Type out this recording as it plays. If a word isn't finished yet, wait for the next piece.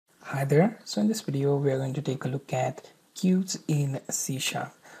Hi there. So in this video we are going to take a look at queues in C#.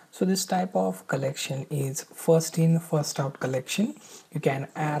 So this type of collection is first in first out collection. You can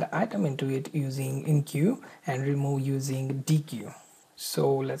add item into it using enqueue and remove using dequeue.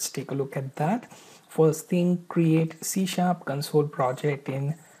 So let's take a look at that. First thing, create C# console project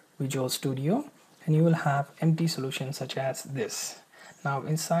in Visual Studio and you will have empty solutions such as this. Now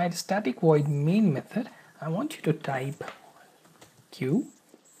inside static void main method, I want you to type queue.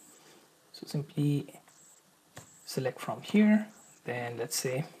 So simply select from here, then let's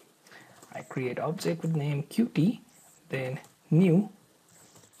say I create object with name qt, then new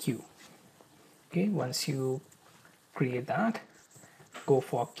queue. Okay, once you create that, go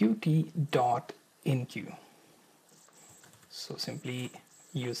for qt dot enqueue. So simply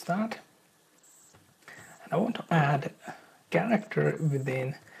use that, and I want to add character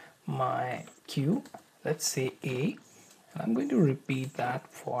within my queue. Let's say a, and I'm going to repeat that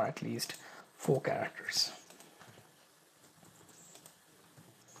for at least 4 characters.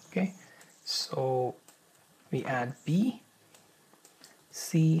 Okay, so we add B,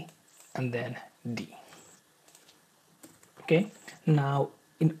 C, and then D. Okay, now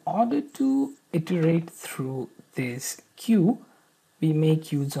in order to iterate through this queue, we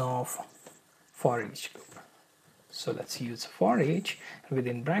make use of for each loop. So let's use for each.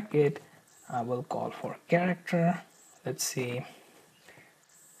 Within bracket, I will call for character, let's say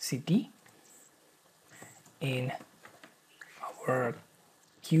CT, in our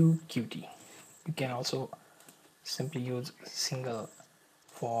QT. You can also simply use single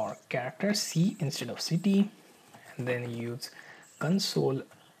for character C instead of CT, and then use console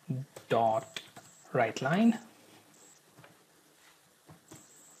dot write line.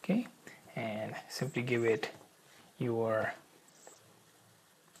 Okay, and simply give it your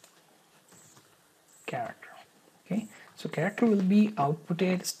character. Okay, so character will be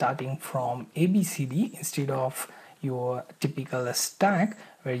outputted starting from ABCD instead of your typical stack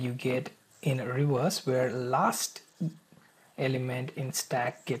where you get in reverse, where last element in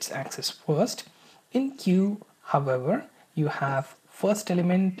stack gets accessed first. In queue, however, you have first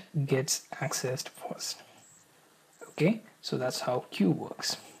element gets accessed first. Okay, so that's how queue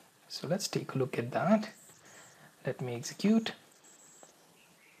works. So let's take a look at that. Let me execute.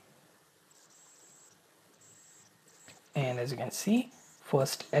 And as you can see,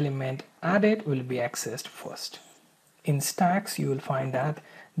 first element added will be accessed first. In stacks, you will find that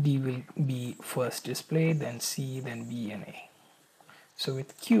D will be first displayed, then C, then B, and A. So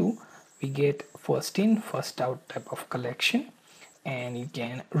with queue, we get first in, first out type of collection, and you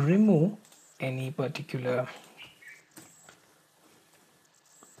can remove any particular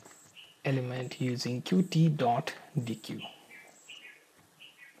element using qt.dequeue.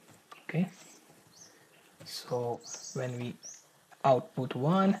 Okay, so when we output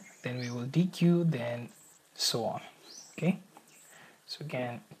 1, then we will dequeue, then so on. Okay, so you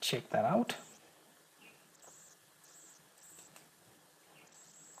can check that out.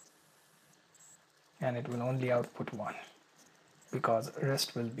 And it will only output 1 because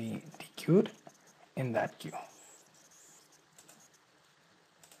rest will be dequeued in that queue.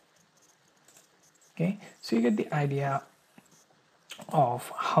 Okay, so you get the idea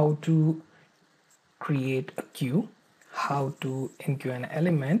of how to create a queue, how to enqueue an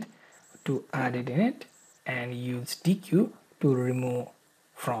element to add it in it, and use dequeue to remove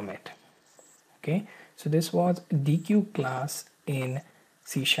from it. Okay, so this was dequeue class in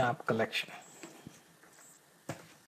C# collection.